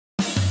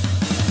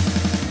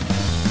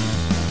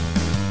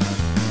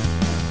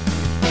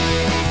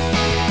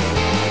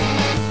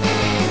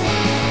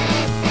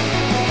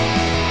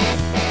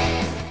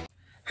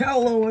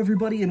Hello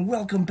everybody and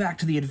welcome back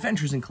to the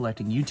Adventures in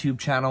Collecting YouTube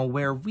channel,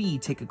 where we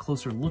take a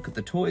closer look at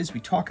the toys we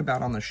talk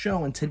about on the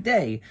show. And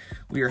today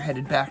we are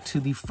headed back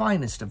to the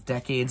finest of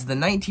decades, the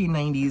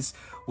 1990s,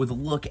 with a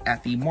look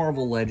at the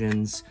Marvel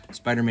Legends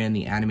Spider-Man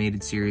the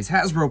Animated Series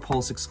Hasbro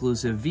Pulse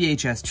exclusive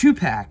VHS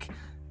 2-pack.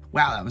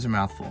 Wow, that was a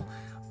mouthful.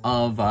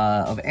 Of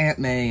Aunt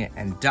May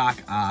and Doc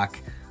Ock.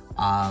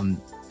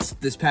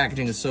 This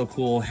packaging is so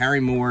cool. Harry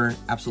Moore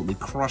absolutely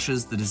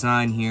crushes the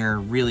design here,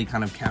 really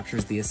kind of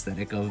captures the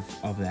aesthetic of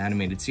the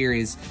animated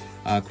series.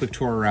 Quick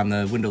tour around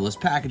the windowless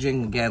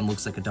packaging. Again,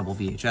 looks like a double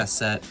VHS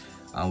set,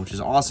 which is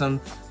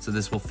awesome. So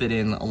this will fit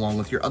in along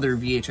with your other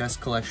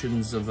VHS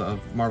collections of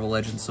Marvel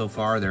Legends so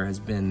far. There has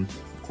been,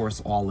 of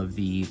course, all of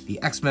the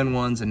X-Men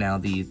ones, and now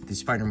the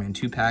Spider-Man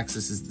 2-packs.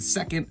 This is the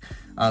second,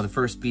 the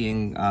first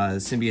being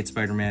Symbiote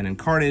Spider-Man and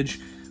Carnage.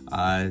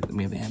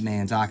 We have Aunt May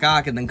and Doc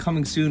Ock, and then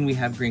coming soon we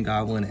have Green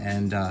Goblin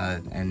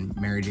and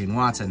Mary Jane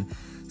Watson.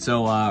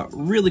 So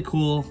really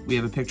cool. We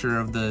have a picture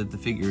of the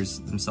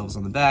figures themselves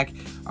on the back.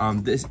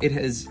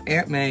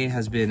 Aunt May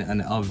has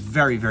been a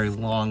very, very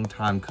long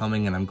time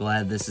coming, and I'm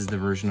glad this is the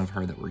version of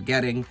her that we're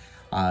getting.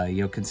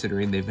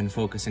 Considering they've been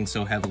focusing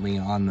so heavily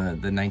on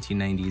the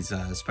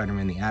 1990s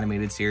Spider-Man the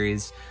Animated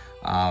Series.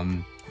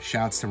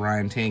 Shouts to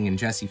Ryan Ting and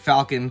Jesse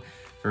Falcon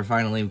for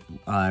finally,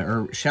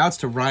 shouts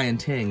to Ryan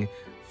Ting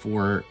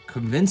for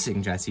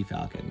convincing Jesse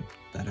Falcon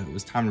that it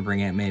was time to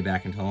bring Aunt May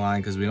back into the line,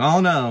 because we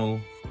all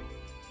know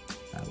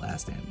that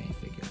last Aunt May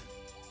figure.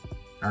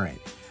 All right,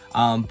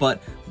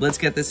 but let's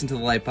get this into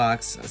the light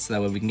box so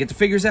that way we can get the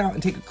figures out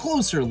and take a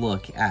closer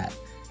look at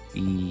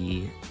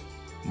the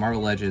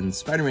Marvel Legends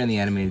Spider-Man the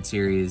Animated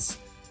Series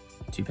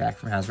 2-pack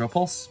from Hasbro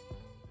Pulse.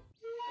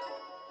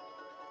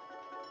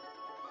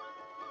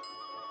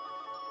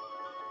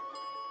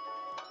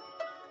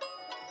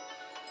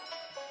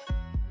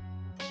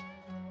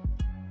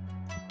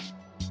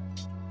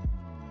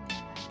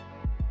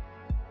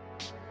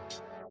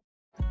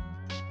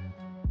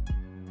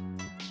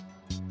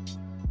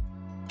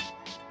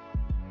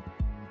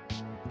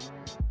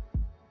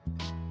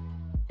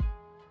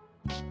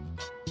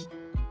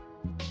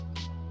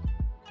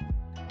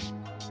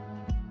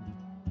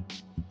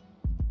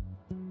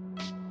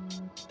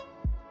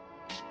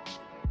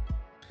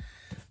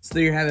 So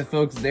there you have it,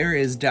 folks. There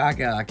is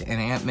Doc Ock and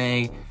Aunt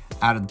May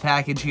out of the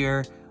package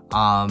here.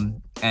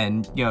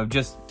 And,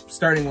 just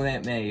starting with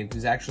Aunt May,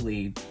 who's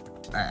actually,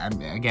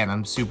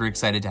 I'm super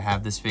excited to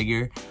have this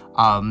figure.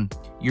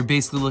 You're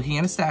basically looking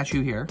at a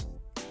statue here.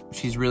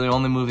 She's really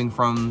only moving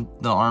from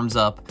the arms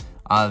up.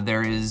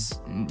 There is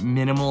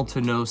minimal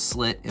to no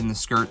slit in the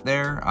skirt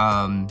there,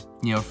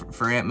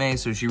 for Aunt May,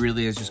 so she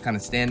really is just kind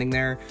of standing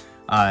there.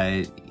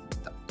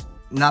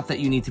 Not that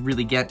you need to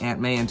really get Aunt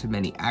May into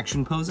many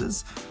action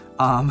poses.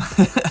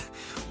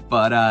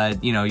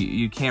 But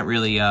you can't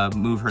really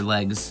move her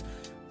legs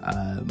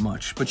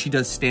much, but she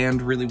does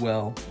stand really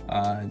well,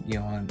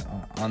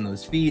 on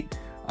those feet.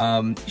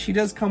 She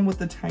does come with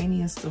the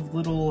tiniest of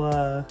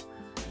little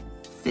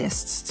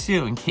fists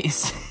too, in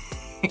case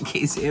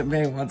Aunt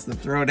May wants to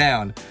throw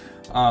down,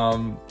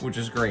 which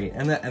is great.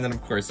 And then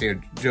of course,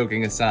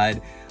 joking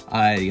aside,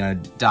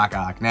 Doc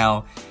Ock.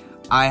 Now,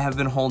 I have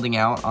been holding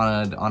out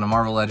on a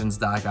Marvel Legends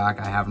Doc Ock.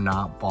 I have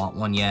not bought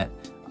one yet.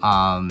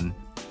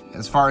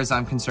 As far as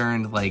I'm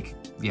concerned,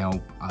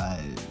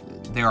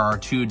 there are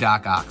two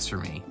Doc Ocks for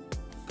me,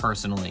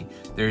 personally.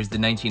 There's the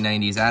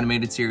 1990s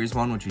animated series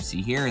one, which you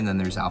see here, and then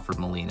there's Alfred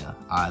Molina.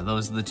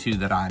 Those are the two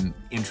that I'm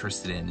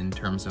interested in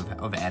terms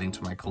of adding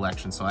to my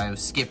collection. So I have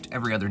skipped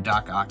every other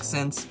Doc Ock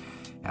since,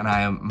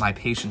 and my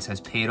patience has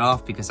paid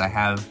off because I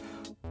have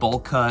bowl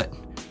cut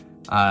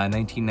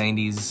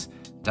 1990s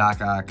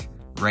Doc Ock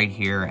right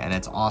here, and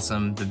it's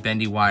awesome. The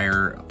bendy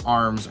wire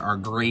arms are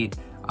great.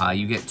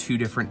 You get two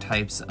different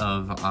types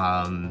of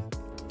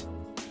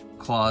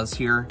claws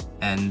here,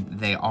 and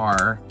they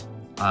are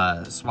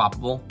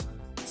swappable.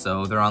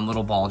 So they're on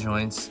little ball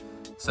joints.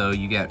 So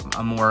you get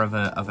more of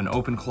an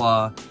open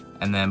claw,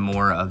 and then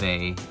more of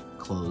a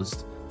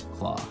closed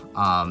claw.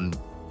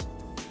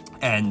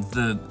 And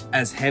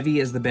as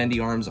heavy as the bendy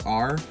arms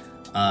are,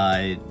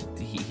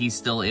 he's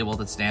still able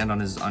to stand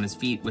on his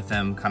feet with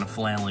them kind of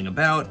flailing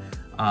about.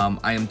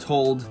 I am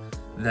told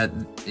that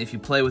if you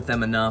play with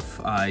them enough,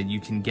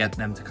 you can get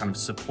them to kind of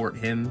support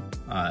him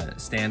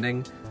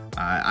standing.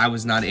 I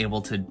was not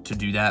able to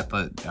do that,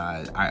 but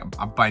I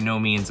by no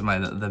means am I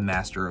the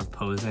master of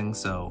posing,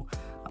 so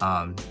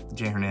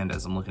Jay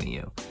Hernandez, I'm looking at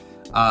you.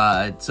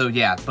 So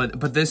yeah,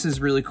 but this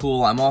is really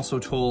cool. I'm also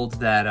told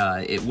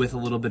that with a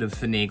little bit of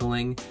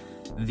finagling,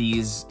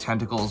 these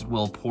tentacles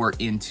will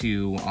port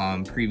into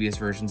previous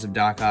versions of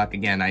Doc Ock.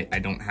 Again, I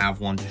don't have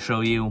one to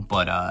show you,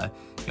 but I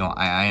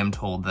am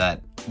told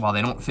that while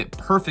they don't fit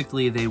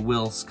perfectly, they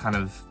will kind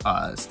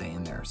of stay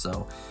in there.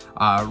 So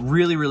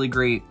really, really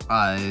great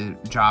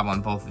job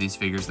on both of these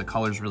figures. The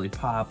colors really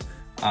pop.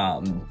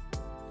 And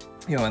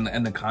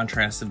the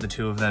contrast of the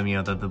two of them,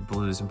 the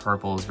blues and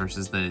purples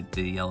versus the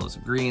yellows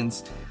and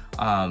greens.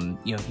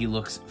 He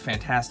looks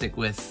fantastic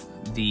with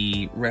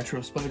the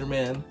retro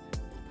Spider-Man,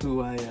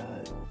 who I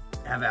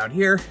have out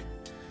here.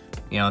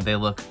 You know, they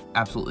look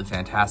absolutely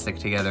fantastic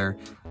together.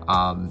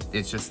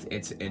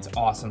 It's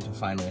awesome to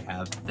finally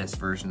have this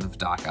version of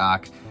Doc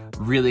Ock.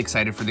 Really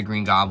excited for the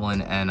Green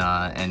Goblin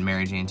and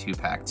Mary Jane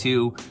 2-pack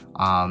too.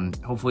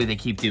 Hopefully they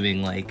keep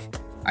doing, like,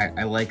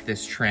 I like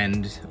this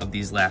trend of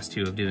these last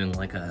two of doing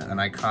like an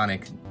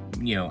iconic,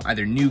 you know,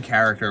 either new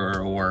character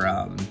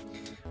or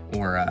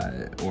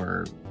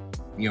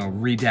you know,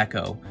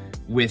 redeco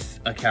with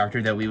a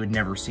character that we would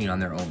never see on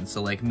their own.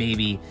 So like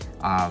maybe,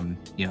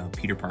 you know,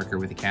 Peter Parker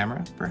with a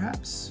camera,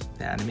 perhaps,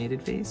 the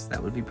animated face,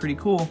 that would be pretty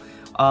cool.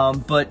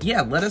 But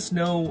yeah, let us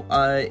know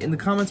in the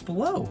comments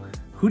below,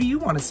 who do you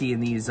want to see in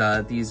these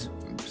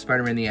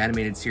Spider-Man the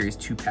Animated Series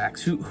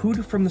 2-packs? Who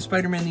from the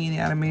Spider-Man the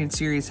Animated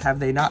Series have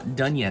they not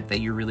done yet that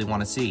you really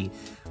want to see?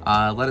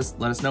 Let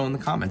us know in the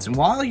comments. And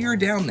while you're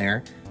down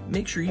there,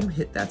 make sure you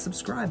hit that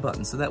subscribe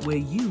button so that way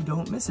you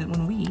don't miss it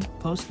when we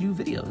post new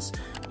videos.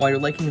 While you're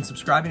liking and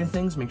subscribing to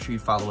things, make sure you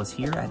follow us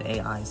here at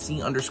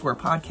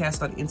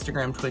AIC_podcast on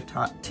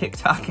Instagram,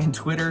 TikTok, and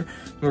Twitter,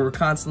 where we're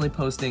constantly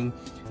posting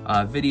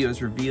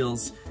videos,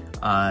 reveals,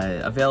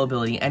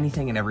 availability,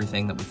 anything and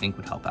everything that we think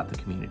would help out the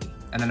community.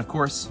 And then, of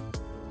course,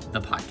 the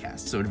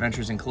podcast. So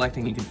Adventures in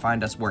Collecting, you can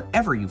find us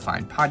wherever you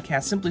find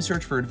podcasts. Simply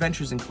search for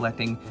Adventures in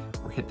Collecting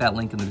or hit that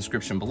link in the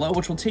description below,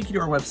 which will take you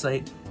to our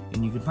website,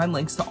 and you can find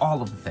links to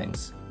all of the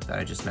things that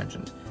I just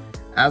mentioned.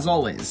 As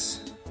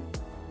always,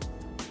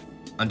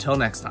 until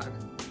next time.